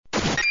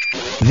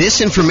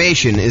This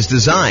information is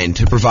designed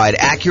to provide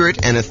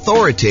accurate and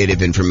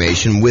authoritative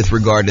information with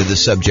regard to the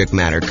subject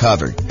matter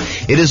covered.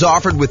 It is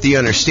offered with the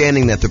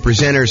understanding that the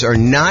presenters are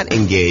not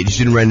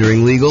engaged in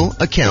rendering legal,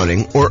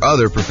 accounting, or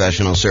other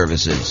professional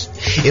services.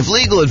 If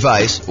legal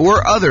advice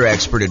or other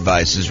expert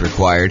advice is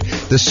required,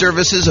 the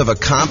services of a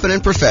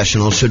competent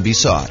professional should be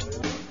sought.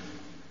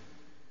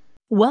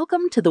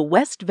 Welcome to the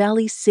West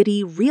Valley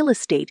City Real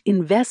Estate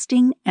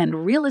Investing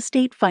and Real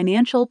Estate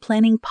Financial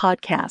Planning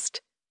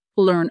Podcast.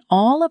 Learn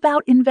all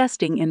about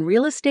investing in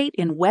real estate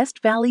in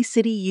West Valley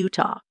City,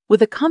 Utah, with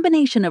a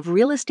combination of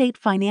real estate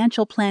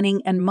financial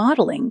planning and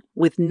modeling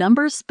with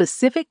numbers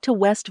specific to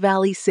West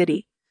Valley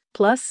City,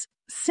 plus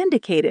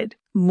syndicated,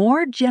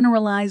 more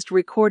generalized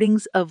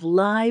recordings of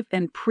live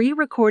and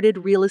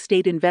pre-recorded real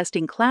estate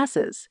investing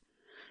classes,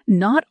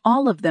 not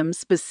all of them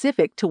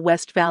specific to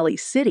West Valley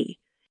City.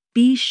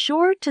 Be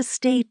sure to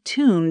stay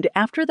tuned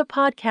after the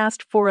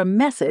podcast for a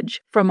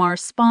message from our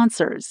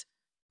sponsors.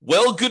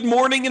 Well, good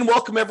morning and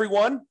welcome,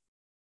 everyone.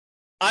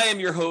 I am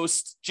your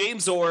host,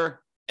 James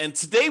Orr, and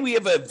today we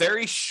have a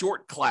very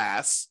short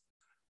class,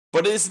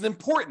 but it is an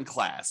important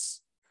class.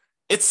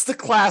 It's the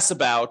class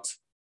about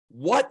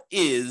what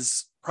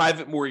is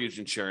private mortgage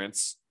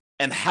insurance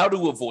and how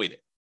to avoid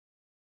it.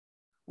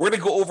 We're going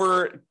to go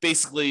over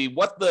basically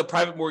what the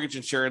private mortgage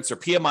insurance or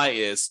PMI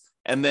is,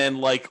 and then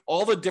like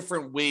all the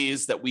different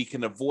ways that we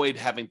can avoid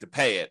having to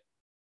pay it,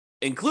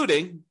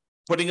 including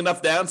putting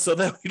enough down so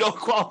that we don't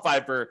qualify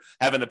for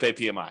having to pay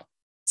PMI.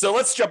 So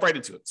let's jump right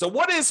into it. So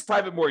what is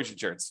private mortgage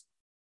insurance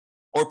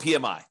or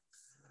PMI?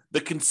 The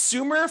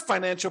Consumer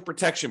Financial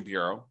Protection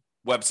Bureau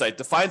website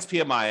defines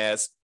PMI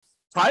as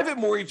private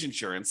mortgage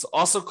insurance,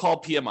 also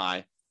called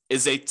PMI,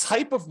 is a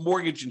type of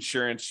mortgage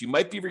insurance you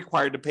might be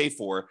required to pay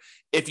for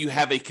if you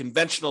have a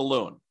conventional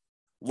loan.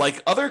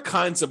 Like other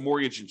kinds of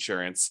mortgage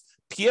insurance,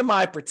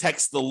 PMI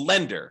protects the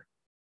lender,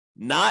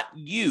 not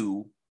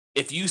you,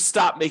 if you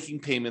stop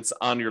making payments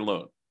on your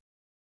loan.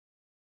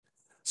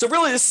 So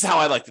really, this is how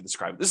I like to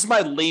describe it. This is my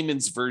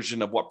layman's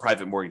version of what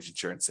private mortgage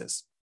insurance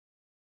is.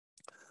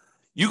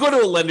 You go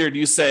to a lender and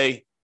you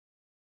say,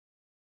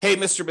 hey,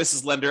 Mr.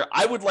 Mrs. Lender,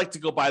 I would like to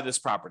go buy this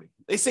property.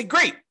 They say,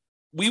 great,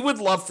 we would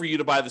love for you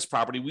to buy this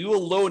property. We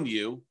will loan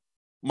you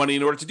money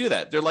in order to do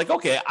that. They're like,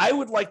 okay, I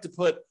would like to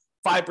put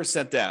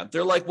 5% down.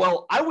 They're like,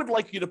 well, I would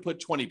like you to put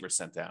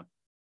 20% down.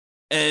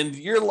 And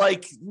you're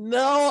like,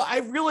 no, I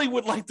really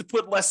would like to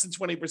put less than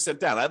 20%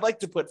 down. I'd like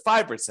to put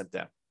 5%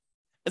 down.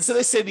 And so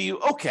they say to you,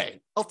 okay,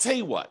 I'll tell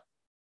you what.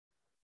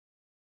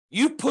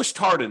 You pushed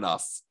hard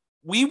enough.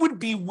 We would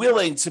be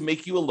willing to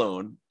make you a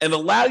loan and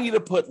allow you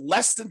to put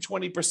less than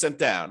 20%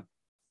 down.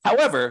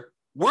 However,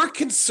 we're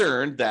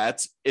concerned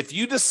that if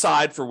you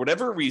decide for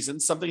whatever reason,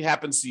 something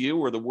happens to you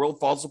or the world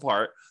falls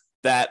apart,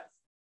 that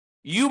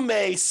you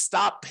may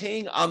stop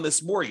paying on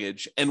this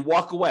mortgage and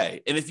walk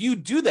away. And if you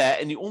do that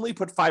and you only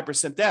put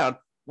 5% down,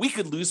 we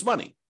could lose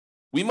money.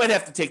 We might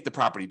have to take the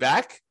property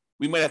back.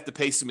 We might have to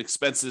pay some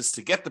expenses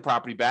to get the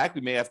property back.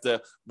 We may have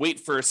to wait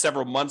for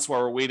several months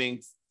while we're waiting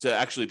to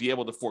actually be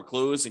able to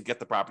foreclose and get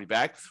the property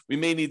back. We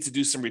may need to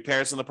do some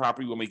repairs on the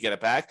property when we get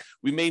it back.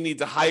 We may need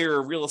to hire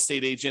a real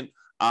estate agent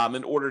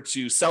in order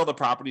to sell the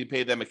property and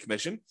pay them a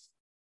commission.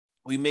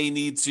 We may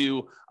need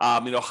to,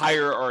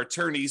 hire our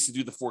attorneys to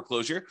do the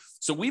foreclosure.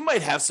 So we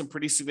might have some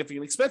pretty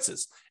significant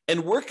expenses.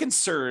 And we're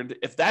concerned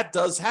if that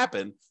does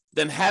happen,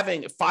 then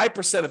having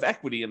 5% of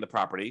equity in the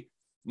property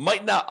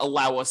might not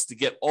allow us to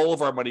get all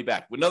of our money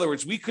back. In other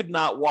words, we could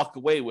not walk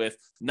away with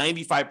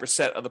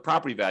 95% of the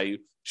property value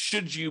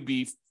should you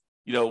be,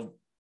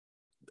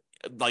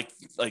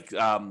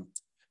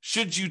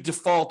 should you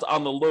default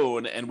on the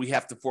loan and we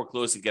have to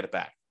foreclose and get it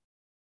back.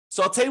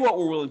 So I'll tell you what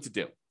we're willing to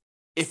do.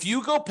 If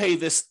you go pay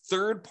this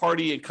third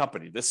party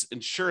company, this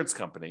insurance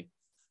company,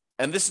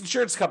 and this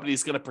insurance company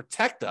is going to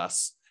protect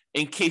us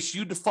in case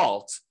you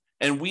default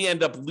and we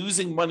end up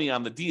losing money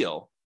on the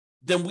deal,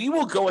 then we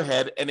will go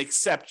ahead and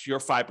accept your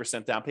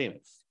 5% down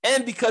payment.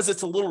 And because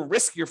it's a little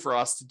riskier for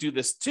us to do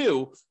this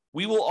too,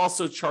 we will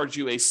also charge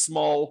you a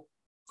small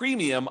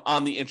premium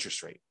on the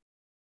interest rate.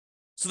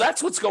 So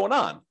that's what's going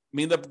on. I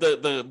mean,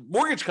 the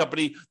mortgage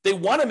company, they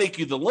want to make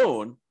you the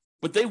loan,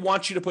 but they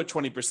want you to put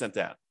 20%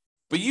 down.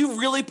 But you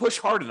really push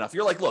hard enough.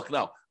 You're like, look,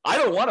 no, I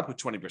don't want to put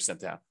 20%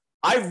 down.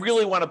 I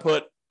really want to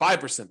put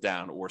 5%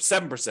 down or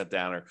 7%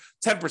 down or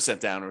 10%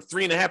 down or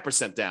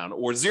 3.5% down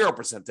or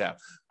 0% down.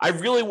 I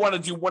really want to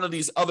do one of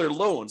these other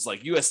loans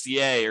like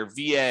USDA or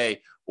VA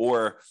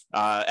or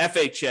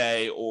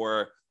FHA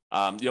or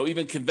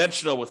even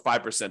conventional with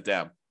 5%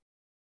 down.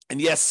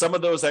 And yes, some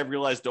of those I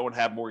realize don't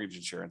have mortgage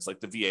insurance, like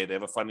the VA. They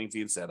have a funding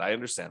fee instead. I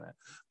understand that.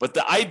 But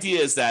the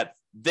idea is that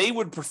they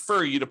would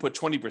prefer you to put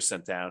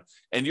 20% down.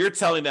 And you're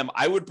telling them,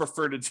 I would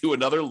prefer to do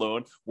another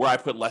loan where I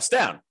put less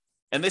down.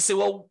 And they say,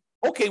 well,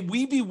 okay,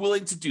 we'd be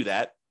willing to do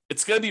that.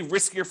 It's going to be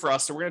riskier for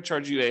us. So we're going to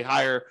charge you a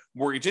higher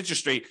mortgage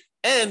interest rate.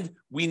 And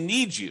we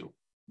need you.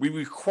 We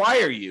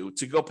require you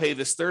to go pay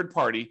this third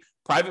party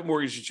private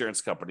mortgage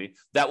insurance company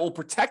that will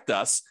protect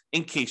us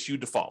in case you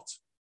default.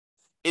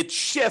 It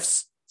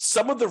shifts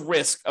some of the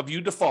risk of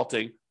you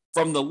defaulting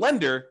from the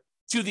lender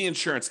to the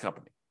insurance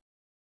company.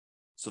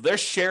 So they're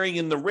sharing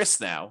in the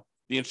risk now.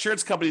 The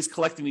insurance company is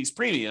collecting these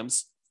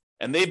premiums,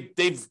 and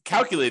they've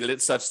calculated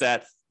it such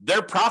that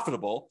they're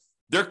profitable.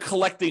 They're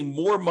collecting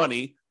more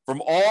money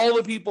from all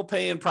the people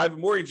paying private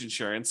mortgage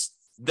insurance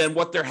than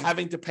what they're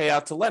having to pay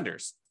out to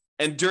lenders.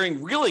 And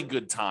during really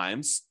good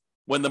times,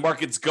 when the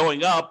market's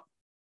going up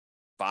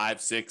 5,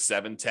 6,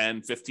 7,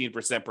 10,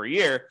 15% per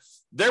year,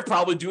 they're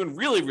probably doing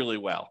really, really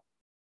well.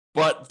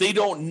 But they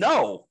don't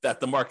know that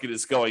the market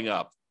is going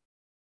up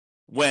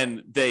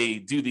when they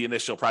do the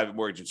initial private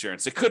mortgage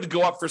insurance. It could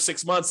go up for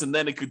 6 months and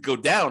then it could go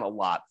down a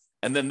lot.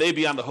 And then they'd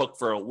be on the hook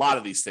for a lot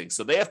of these things.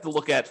 So they have to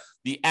look at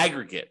the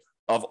aggregate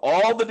of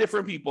all the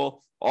different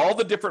people, all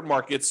the different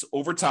markets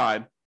over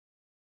time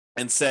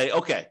and say,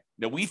 okay,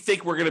 now we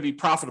think we're going to be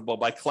profitable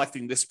by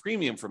collecting this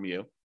premium from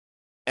you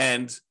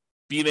and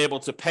being able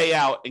to pay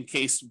out in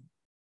case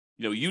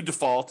you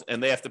default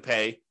and they have to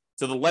pay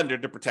to the lender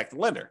to protect the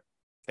lender.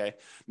 Okay.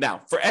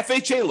 Now, for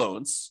FHA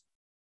loans,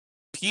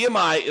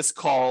 PMI is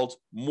called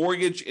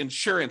mortgage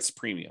insurance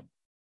premium.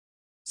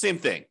 Same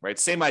thing, right?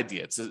 Same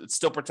idea. It's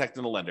still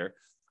protecting the lender.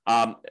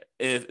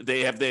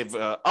 They have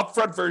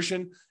upfront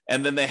version,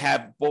 and then they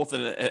have both,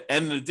 and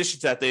in addition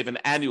to that, they have an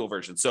annual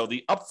version. So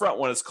the upfront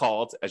one is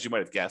called, as you might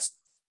have guessed,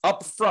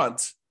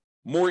 upfront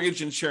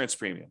mortgage insurance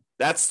premium.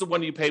 That's the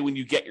one you pay when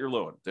you get your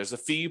loan. There's a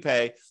fee you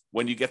pay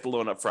when you get the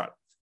loan upfront.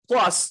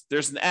 Plus,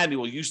 there's an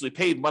annual, usually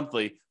paid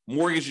monthly,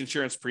 mortgage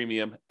insurance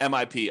premium,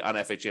 MIP, on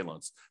FHA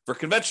loans. For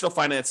conventional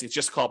financing, it's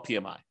just called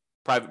PMI,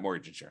 private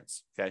mortgage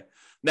insurance. Okay.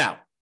 Now,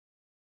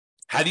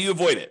 how do you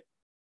avoid it?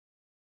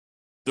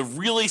 The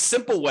really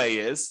simple way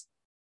is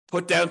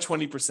put down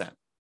 20%.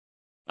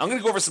 I'm going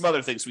to go over some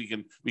other things we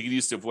can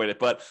use to avoid it.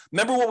 But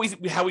remember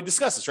how we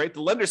discussed this, right?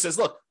 The lender says,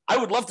 look, I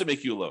would love to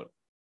make you a loan,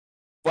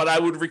 but I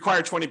would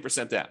require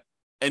 20% down.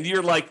 And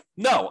you're like,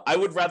 no, I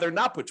would rather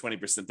not put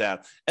 20% down.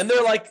 And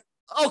they're like,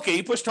 okay,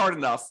 you pushed hard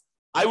enough.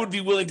 I would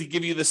be willing to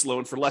give you this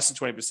loan for less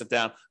than 20%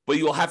 down, but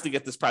you will have to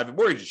get this private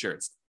mortgage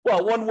insurance.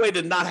 Well, one way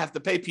to not have to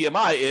pay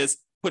PMI is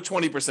put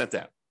 20%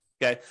 down.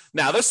 Okay.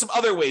 Now, there's some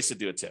other ways to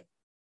do it, too.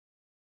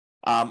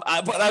 But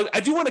I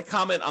do want to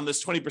comment on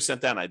this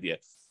 20% down idea.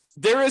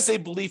 There is a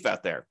belief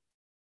out there,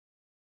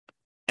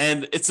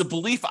 and it's a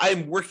belief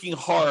I'm working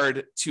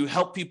hard to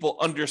help people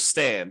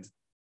understand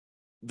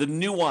the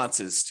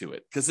nuances to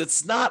it, because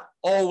it's not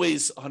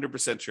always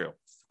 100% true.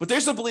 But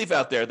there's a belief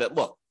out there that,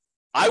 look,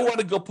 I want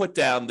to go put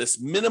down this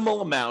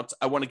minimal amount.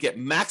 I want to get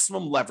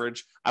maximum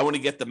leverage. I want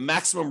to get the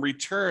maximum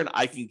return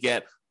I can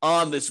get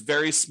on this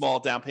very small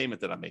down payment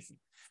that I'm making.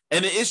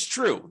 And it is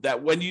true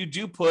that when you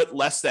do put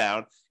less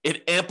down,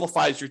 it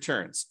amplifies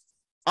returns.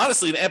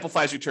 Honestly, it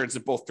amplifies returns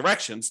in both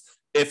directions.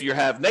 If you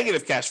have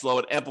negative cash flow,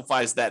 it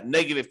amplifies that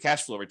negative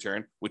cash flow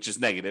return, which is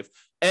negative.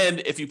 And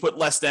if you put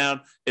less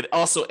down, it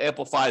also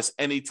amplifies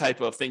any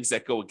type of things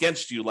that go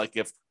against you. Like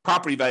if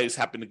property values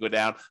happen to go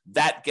down,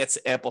 that gets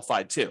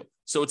amplified too.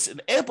 So it's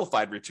an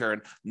amplified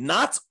return,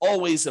 not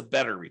always a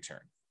better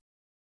return.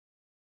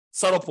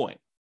 Subtle point,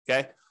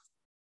 okay?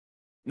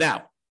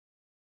 Now,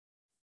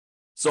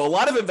 so a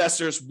lot of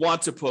investors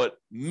want to put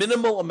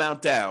minimal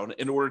amount down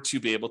in order to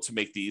be able to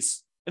make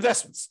these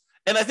investments.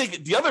 And I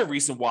think the other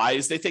reason why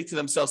is they think to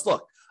themselves,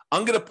 look,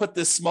 I'm going to put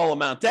this small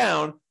amount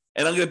down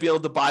and I'm going to be able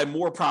to buy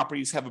more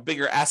properties, have a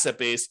bigger asset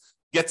base,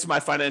 get to my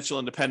financial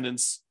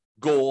independence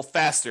goal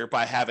faster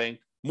by having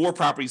more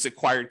properties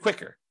acquired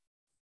quicker.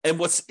 And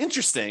what's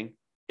interesting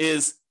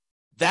is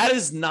that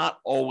is not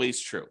always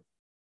true.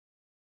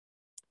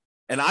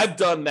 And I've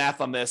done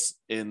math on this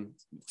in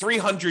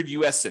 300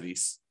 US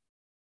cities.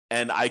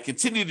 And I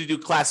continue to do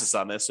classes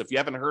on this. So if you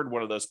haven't heard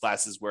one of those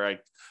classes where I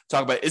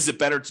talk about, is it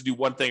better to do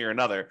one thing or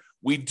another?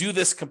 We do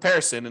this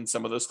comparison in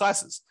some of those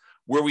classes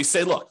where we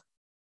say, look,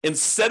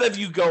 instead of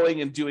you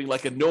going and doing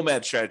like a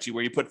nomad strategy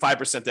where you put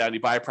 5% down, you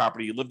buy a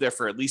property, you live there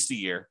for at least a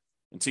year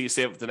until you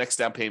save up the next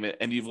down payment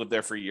and you've lived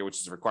there for a year, which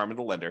is a requirement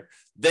of the lender.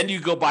 Then you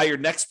go buy your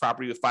next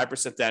property with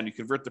 5% down, you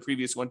convert the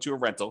previous one to a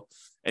rental,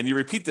 and you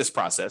repeat this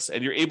process,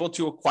 and you're able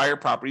to acquire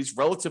properties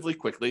relatively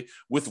quickly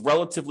with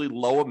relatively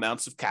low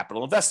amounts of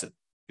capital invested.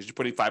 Because you're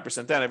putting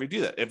 5% down every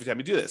time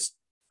you do this.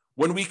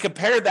 When we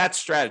compare that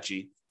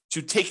strategy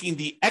to taking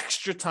the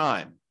extra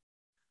time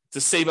to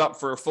save up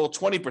for a full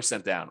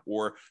 20% down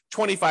or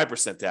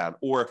 25% down,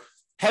 or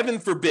heaven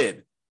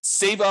forbid,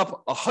 save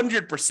up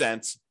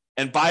 100%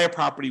 and buy a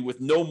property with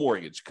no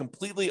mortgage,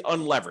 completely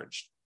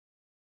unleveraged,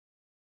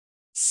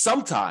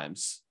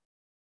 sometimes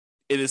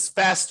it is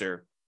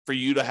faster for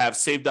you to have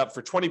saved up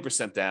for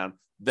 20% down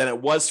than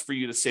it was for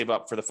you to save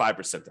up for the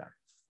 5% down.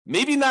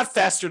 Maybe not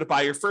faster to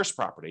buy your first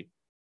property,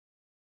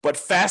 but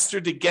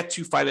faster to get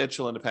to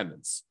financial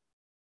independence.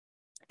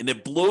 And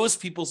it blows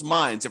people's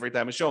minds every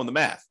time I show them the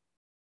math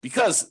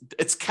because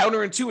it's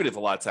counterintuitive a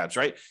lot of times,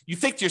 right? You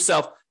think to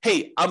yourself,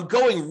 hey, I'm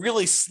going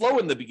really slow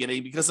in the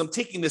beginning because I'm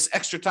taking this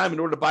extra time in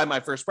order to buy my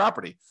first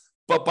property.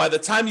 But by the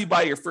time you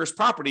buy your first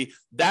property,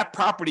 that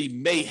property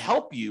may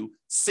help you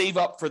save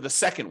up for the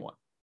second one.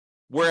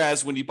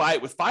 Whereas when you buy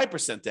it with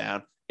 5%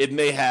 down, it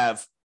may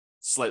have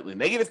slightly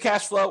negative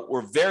cash flow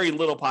or very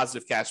little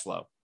positive cash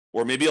flow.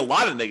 or maybe a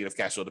lot of negative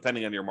cash flow,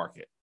 depending on your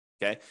market.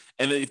 Okay.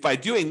 And if by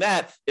doing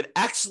that, it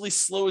actually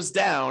slows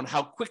down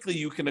how quickly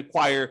you can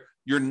acquire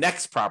your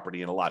next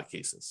property in a lot of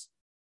cases.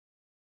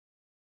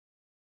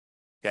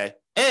 Okay.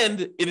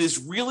 And it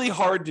is really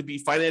hard to be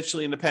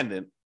financially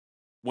independent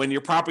when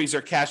your properties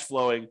are cash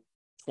flowing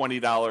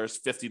 $20,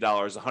 $50,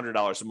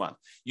 $100 a month.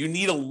 You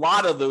need a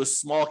lot of those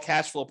small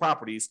cash flow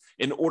properties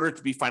in order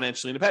to be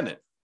financially independent.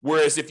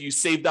 Whereas if you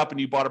saved up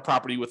and you bought a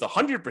property with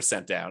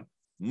 100% down,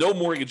 no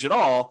mortgage at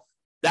all,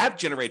 that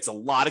generates a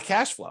lot of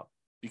cash flow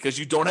because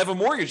you don't have a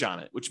mortgage on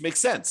it, which makes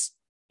sense.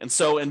 And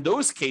so in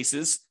those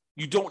cases,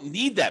 you don't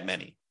need that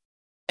many.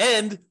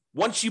 And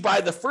once you buy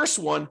the first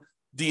one,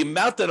 the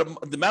amount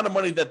of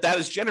money that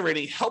is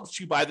generating helps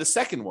you buy the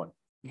second one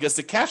because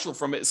the cash flow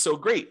from it is so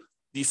great.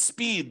 The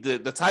speed, the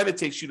time it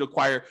takes you to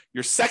acquire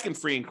your second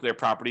free and clear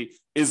property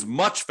is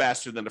much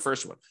faster than the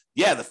first one.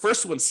 Yeah, the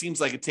first one seems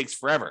like it takes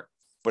forever.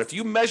 But if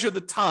you measure the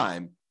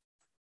time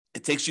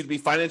it takes you to be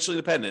financially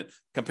independent,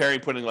 comparing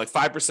putting like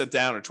 5%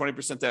 down or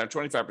 20% down or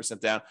 25%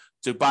 down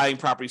to buying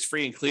properties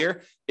free and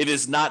clear, it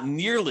is not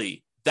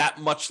nearly that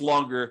much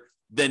longer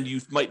than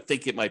you might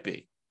think it might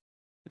be.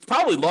 It's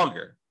probably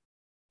longer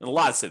in a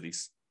lot of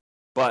cities,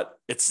 but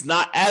it's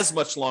not as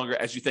much longer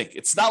as you think.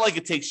 It's not like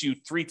it takes you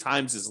 3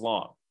 times as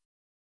long.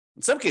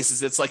 In some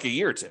cases, it's like a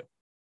year or two.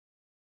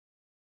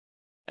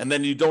 And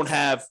then you don't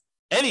have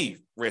any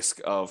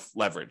risk of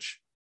leverage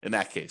in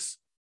that case.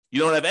 You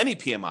don't have any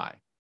PMI.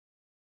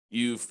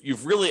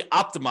 You've really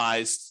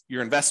optimized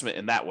your investment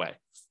in that way.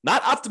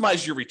 Not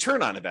optimize your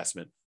return on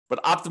investment,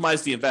 but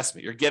optimize the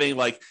investment. You're getting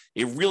like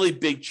a really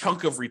big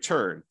chunk of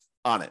return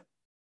on it.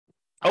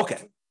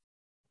 Okay,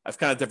 I've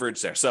kind of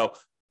diverged there. So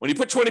when you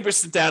put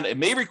 20% down, it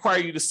may require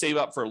you to save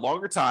up for a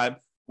longer time,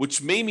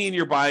 which may mean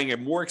you're buying a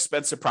more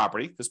expensive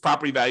property because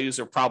property values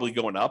are probably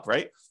going up,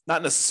 right?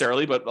 Not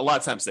necessarily, but a lot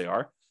of times they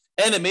are.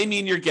 And it may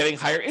mean you're getting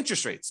higher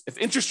interest rates. If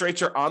interest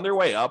rates are on their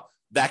way up,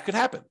 that could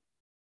happen.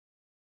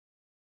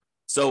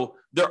 So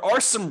there are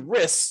some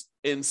risks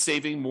in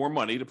saving more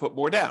money to put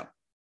more down.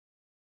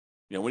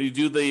 You know, when you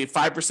do the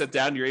 5%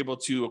 down, you're able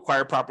to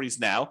acquire properties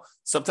now.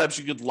 Sometimes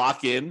you could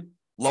lock in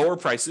lower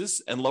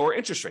prices and lower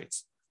interest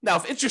rates. Now,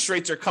 if interest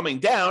rates are coming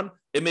down,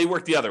 it may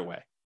work the other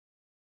way.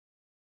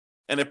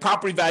 And if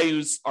property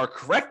values are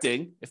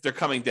correcting, if they're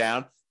coming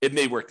down, it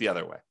may work the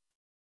other way.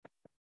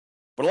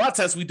 But a lot of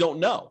times we don't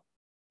know.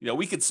 You know,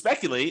 we could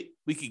speculate,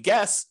 we could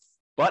guess,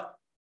 but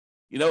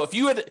you know, if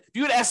you had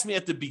asked me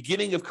at the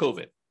beginning of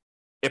COVID,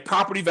 if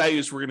property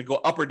values were going to go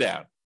up or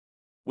down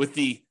with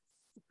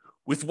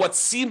what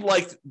seemed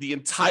like the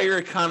entire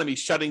economy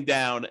shutting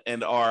down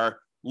and our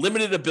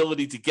limited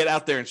ability to get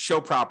out there and show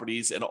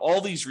properties and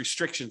all these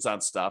restrictions on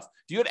stuff,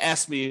 if you had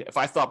asked me if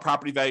I thought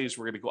property values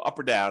were going to go up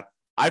or down,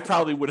 I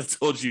probably would have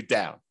told you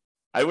down.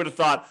 I would have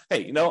thought,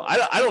 hey, you know,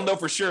 I don't know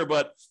for sure,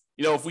 but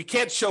you know, if we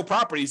can't show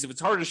properties, if it's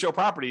harder to show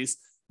properties,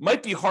 it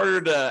might be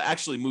harder to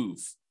actually move.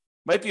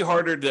 Might be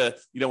harder to,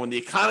 you know, when the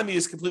economy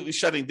is completely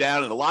shutting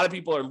down and a lot of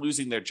people are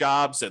losing their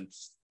jobs and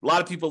a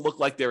lot of people look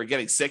like they were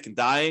getting sick and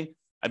dying.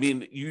 I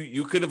mean,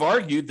 you could have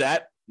argued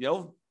that, you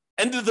know,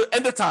 end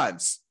of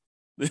times,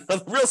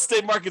 the real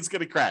estate market's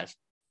going to crash.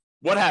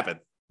 What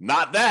happened?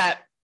 Not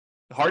that.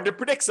 Hard to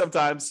predict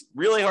sometimes.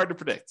 Really hard to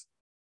predict.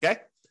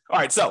 Okay. All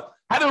right. So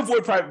how to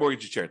avoid private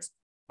mortgage insurance?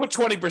 Put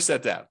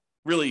 20% down.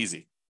 Really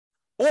easy.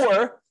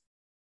 Or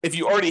if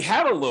you already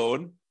had a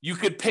loan, you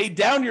could pay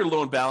down your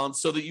loan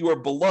balance so that you are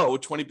below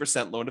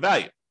 20% loan to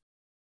value.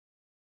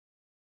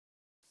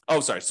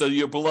 Oh, sorry. So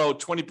you're below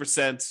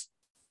 20%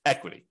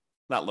 equity,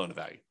 not loan to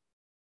value.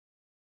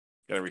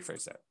 Got to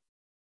rephrase that.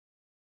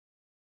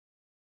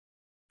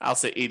 I'll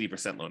say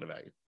 80% loan to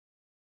value.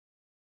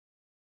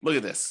 Look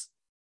at this.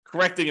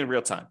 Correcting in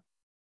real time.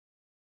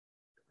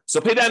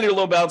 So pay down your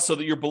loan balance so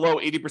that you're below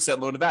 80%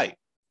 loan to value.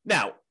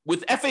 Now,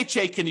 with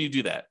FHA, can you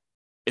do that?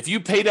 If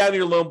you pay down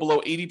your loan below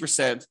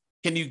 80%,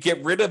 can you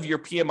get rid of your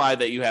PMI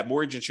that you have,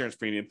 mortgage insurance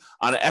premium,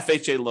 on an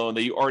FHA loan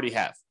that you already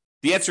have?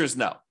 The answer is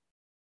no.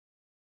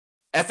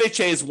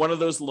 FHA is one of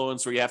those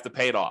loans where you have to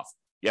pay it off.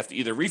 You have to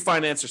either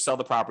refinance or sell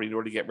the property in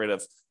order to get rid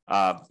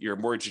of your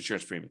mortgage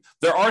insurance premium.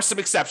 There are some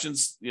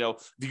exceptions. You know,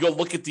 if you go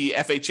look at the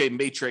FHA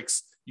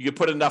matrix, you can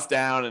put enough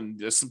down and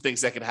there's some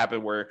things that can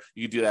happen where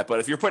you can do that. But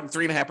if you're putting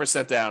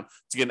 3.5% down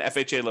to get an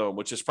FHA loan,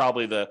 which is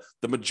probably the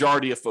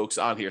majority of folks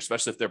on here,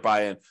 especially if they're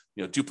buying,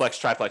 you know, duplex,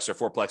 triplex, or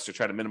fourplex, or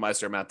trying to minimize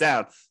their amount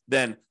down,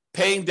 then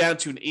paying down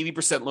to an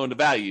 80% loan to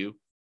value,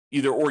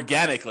 either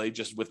organically,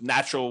 just with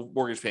natural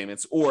mortgage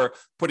payments, or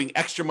putting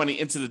extra money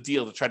into the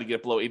deal to try to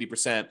get below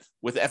 80%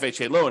 with the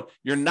FHA loan,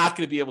 you're not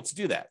going to be able to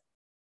do that.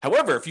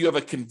 However, if you have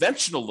a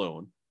conventional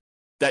loan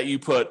that you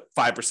put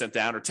 5%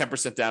 down or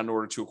 10% down in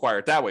order to acquire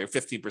it that way, or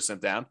 15%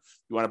 down,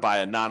 you want to buy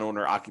a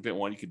non-owner occupant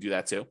one, you could do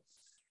that too.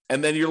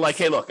 And then you're like,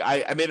 hey, look,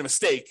 I made a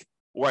mistake,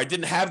 or I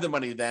didn't have the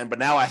money then, but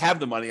now I have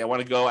the money. I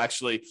want to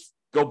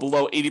go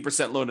below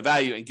 80% loan to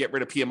value and get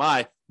rid of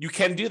PMI. You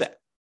can do that.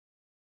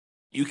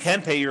 You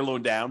can pay your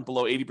loan down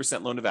below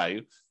 80% loan to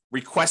value,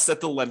 request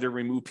that the lender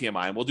remove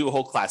PMI, and we'll do a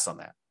whole class on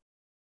that.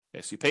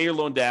 Okay, so you pay your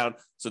loan down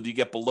so that you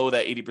get below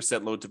that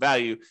 80% loan to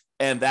value,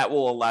 and that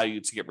will allow you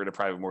to get rid of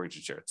private mortgage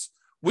insurance,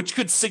 which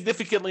could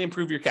significantly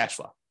improve your cash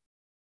flow.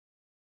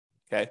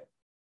 Okay.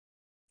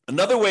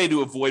 Another way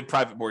to avoid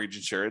private mortgage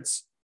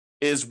insurance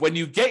is when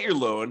you get your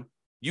loan,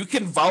 you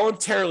can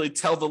voluntarily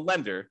tell the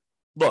lender,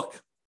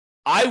 look,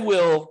 I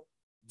will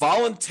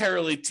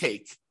voluntarily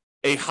take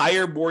a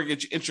higher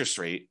mortgage interest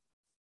rate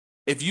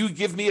if you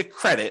give me a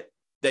credit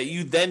that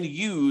you then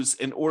use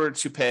in order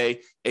to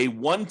pay a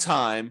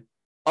one-time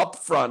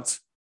upfront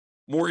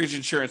mortgage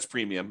insurance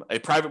premium, a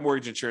private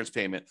mortgage insurance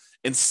payment,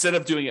 instead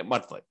of doing it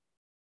monthly.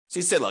 So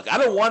you say, look, I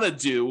don't want to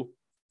do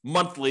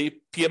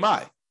monthly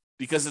PMI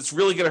because it's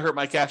really going to hurt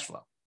my cash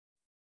flow.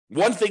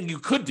 One thing you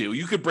could do,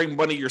 you could bring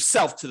money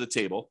yourself to the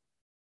table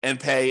and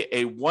pay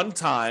a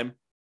one-time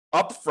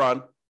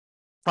upfront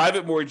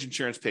private mortgage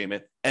insurance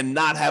payment and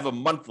not have a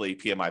monthly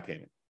PMI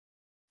payment.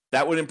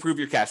 That would improve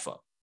your cash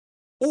flow.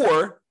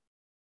 Or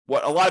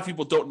what a lot of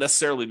people don't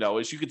necessarily know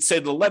is you could say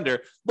to the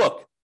lender,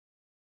 look,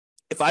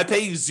 if I pay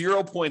you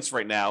 0 points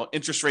right now,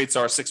 interest rates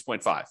are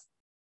 6.5.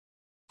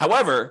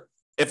 However,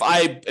 if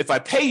I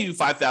pay you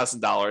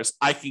 $5,000,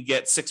 I can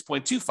get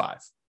 6.25.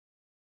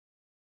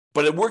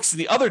 But it works in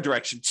the other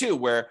direction too,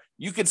 where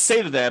you could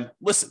say to them,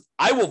 listen,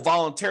 I will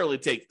voluntarily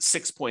take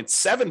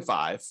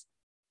 6.75.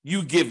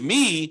 You give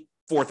me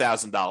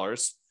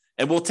 $4,000,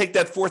 and we'll take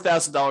that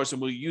 $4,000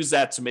 and we'll use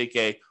that to make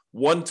a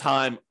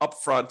one-time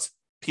upfront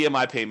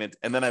PMI payment,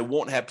 and then I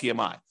won't have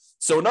PMI.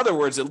 So in other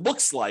words, it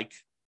looks like,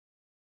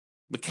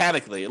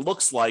 mechanically, it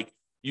looks like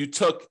you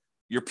took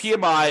your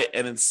PMI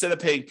and instead of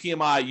paying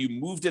PMI, you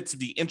moved it to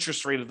the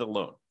interest rate of the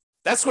loan.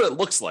 That's what it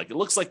looks like. It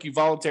looks like you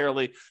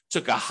voluntarily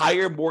took a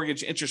higher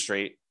mortgage interest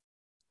rate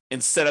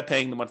instead of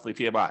paying the monthly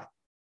PMI.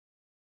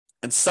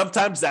 And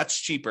sometimes that's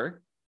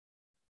cheaper.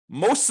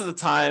 Most of the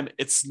time,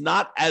 it's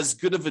not as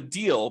good of a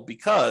deal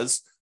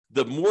because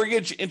the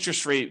mortgage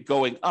interest rate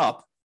going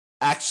up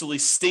actually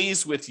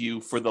stays with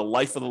you for the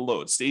life of the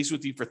loan, stays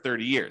with you for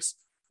 30 years.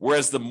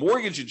 Whereas the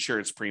mortgage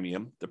insurance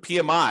premium, the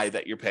PMI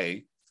that you're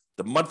paying,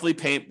 the monthly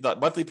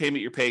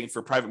payment you're paying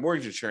for private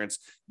mortgage insurance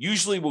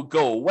usually will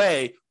go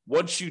away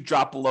once you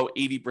drop below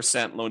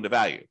 80% loan to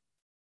value.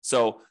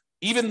 So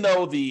even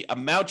though the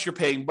amount you're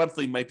paying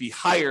monthly might be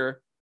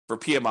higher for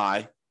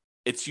PMI,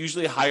 it's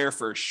usually higher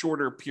for a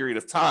shorter period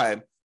of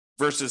time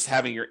versus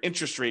having your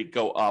interest rate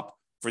go up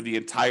for the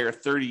entire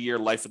 30-year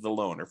life of the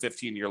loan or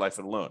 15-year life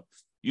of the loan.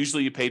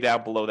 Usually you pay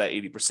down below that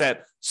 80%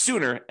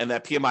 sooner, and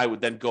that PMI would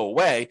then go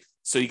away.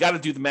 So you got to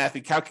do the math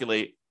and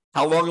calculate,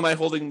 how long am I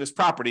holding this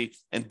property,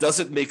 and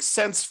does it make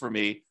sense for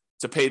me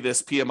to pay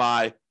this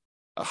PMI,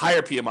 a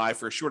higher PMI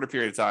for a shorter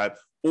period of time,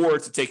 or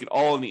to take it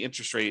all in the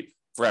interest rate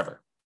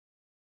forever?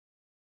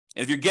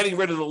 And if you're getting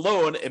rid of the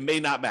loan, it may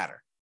not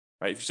matter,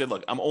 right? If you said,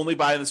 look, I'm only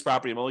buying this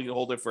property, I'm only going to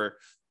hold it for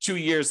 2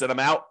 years, then I'm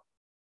out,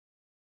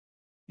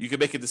 you can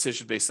make a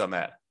decision based on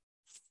that.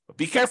 But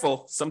be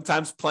careful.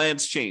 Sometimes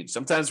plans change.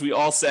 Sometimes we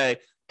all say,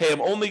 hey,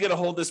 I'm only going to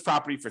hold this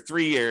property for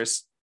 3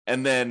 years.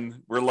 And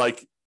then we're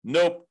like,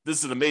 nope, this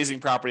is an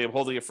amazing property. I'm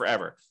holding it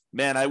forever.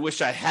 Man, I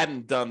wish I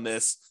hadn't done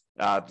this,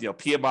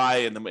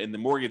 PMI and the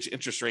mortgage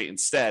interest rate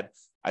instead.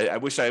 I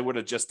wish I would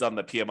have just done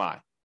the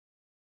PMI.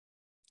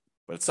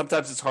 But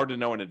sometimes it's hard to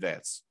know in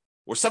advance.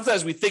 Or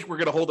sometimes we think we're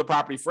going to hold the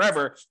property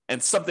forever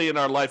and something in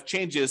our life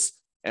changes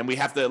and we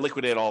have to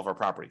liquidate all of our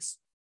properties.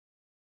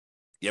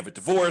 You have a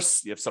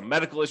divorce, you have some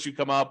medical issue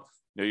come up,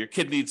 your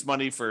kid needs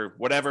money for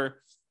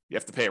whatever, you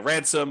have to pay a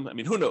ransom. I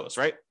mean, who knows,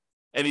 right?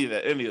 Any of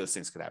those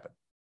things could happen.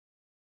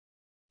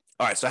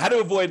 All right, so how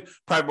to avoid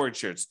private mortgage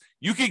insurance?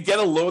 You could get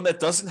a loan that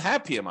doesn't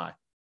have PMI.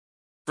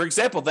 For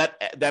example,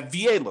 that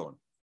VA loan.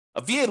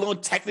 A VA loan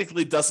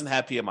technically doesn't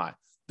have PMI.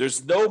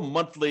 There's no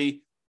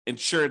monthly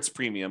insurance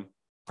premium,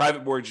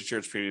 private mortgage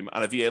insurance premium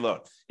on a VA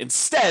loan.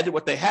 Instead,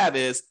 what they have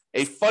is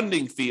a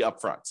funding fee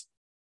upfront.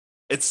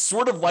 It's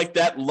sort of like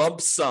that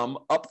lump sum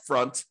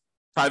upfront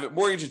private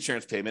mortgage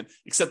insurance payment,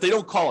 except they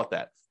don't call it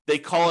that. They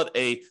call it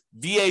a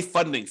VA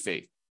funding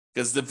fee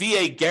because the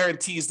VA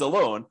guarantees the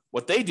loan.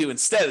 What they do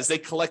instead is they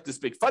collect this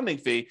big funding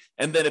fee,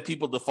 and then if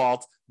people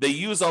default, they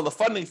use all the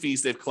funding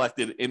fees they've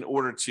collected in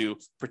order to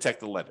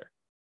protect the lender.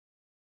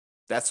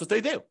 That's what they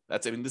do.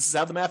 This is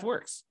how the math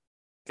works.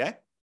 Okay?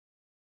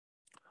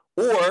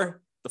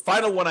 Or the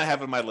final one I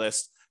have on my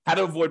list, how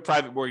to avoid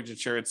private mortgage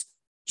insurance,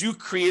 do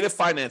creative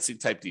financing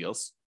type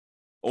deals.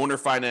 Owner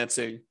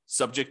financing,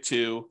 subject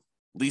to,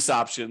 lease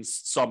options,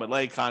 installment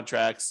land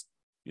contracts,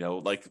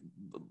 like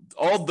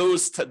all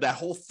those, that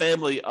whole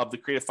family of the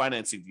creative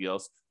financing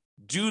deals,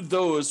 do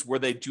those where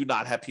they do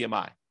not have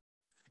PMI.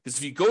 Because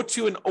if you go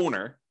to an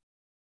owner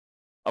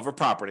of a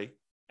property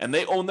and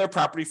they own their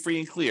property free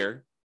and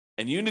clear,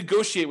 and you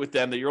negotiate with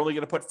them that you're only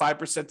going to put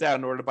 5% down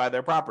in order to buy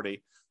their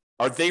property,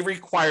 are they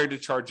required to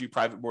charge you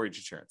private mortgage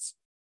insurance?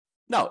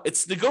 No,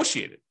 it's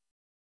negotiated.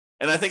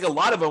 And I think a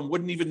lot of them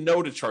wouldn't even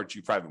know to charge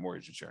you private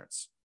mortgage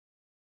insurance.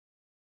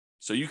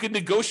 So you can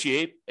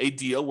negotiate a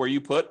deal where you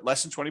put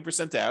less than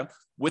 20% down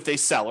with a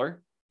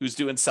seller who's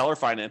doing seller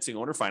financing,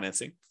 owner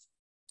financing,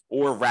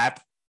 or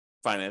wrap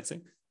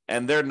financing,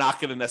 and they're not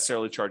going to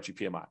necessarily charge you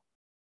PMI.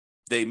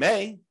 They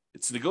may,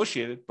 it's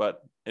negotiated,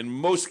 but in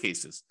most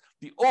cases,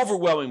 the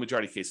overwhelming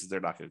majority of cases, they're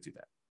not going to do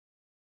that.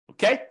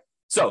 Okay?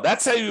 So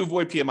that's how you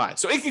avoid PMI.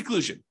 So in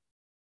conclusion,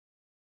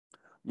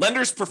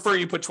 lenders prefer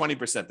you put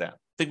 20% down.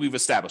 I think we've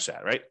established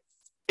that, right?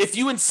 If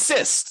you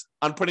insist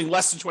on putting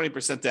less than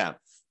 20% down,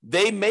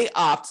 they may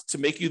opt to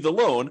make you the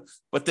loan,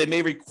 but they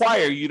may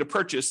require you to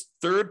purchase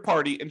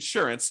third-party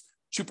insurance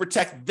to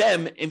protect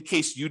them in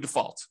case you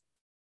default.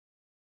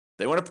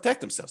 They want to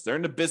protect themselves. They're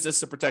in the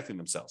business of protecting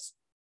themselves.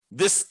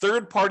 This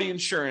third-party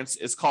insurance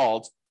is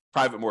called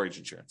private mortgage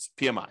insurance,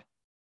 PMI.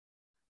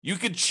 You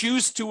could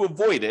choose to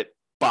avoid it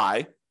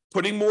by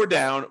putting more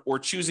down or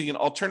choosing an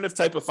alternative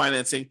type of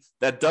financing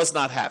that does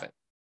not have it.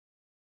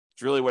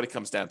 It's really what it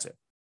comes down to.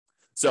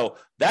 So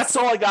that's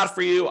all I got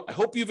for you. I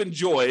hope you've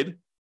enjoyed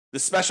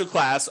this special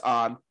class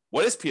on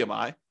what is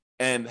PMI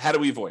and how do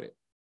we avoid it.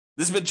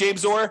 This has been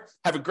James Orr.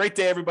 Have a great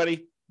day,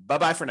 everybody.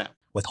 Bye-bye for now.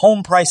 With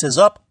home prices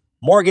up,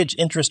 mortgage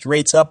interest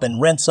rates up,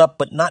 and rents up,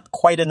 but not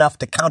quite enough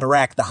to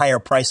counteract the higher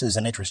prices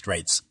and interest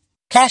rates.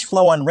 Cash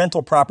flow on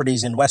rental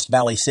properties in West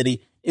Valley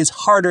City is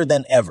harder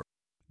than ever.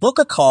 Book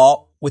a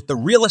call with the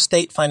Real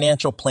Estate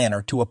Financial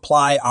Planner to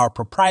apply our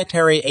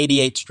proprietary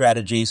 88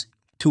 strategies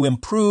to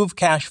improve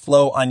cash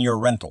flow on your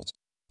rentals.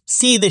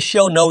 See the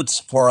show notes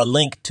for a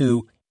link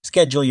to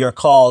schedule your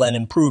call and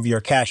improve your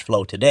cash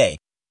flow today.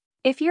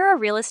 If you're a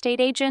real estate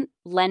agent,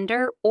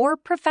 lender, or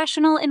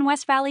professional in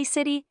West Valley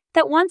City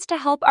that wants to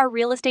help our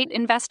real estate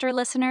investor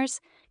listeners,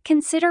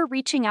 consider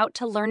reaching out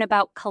to learn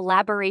about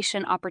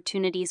collaboration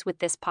opportunities with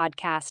this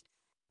podcast.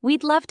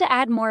 We'd love to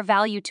add more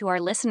value to our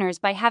listeners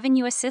by having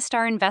you assist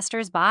our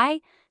investors buy,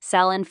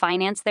 sell, and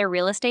finance their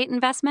real estate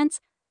investments.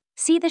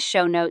 See the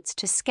show notes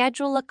to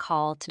schedule a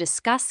call to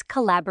discuss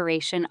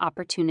collaboration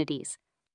opportunities.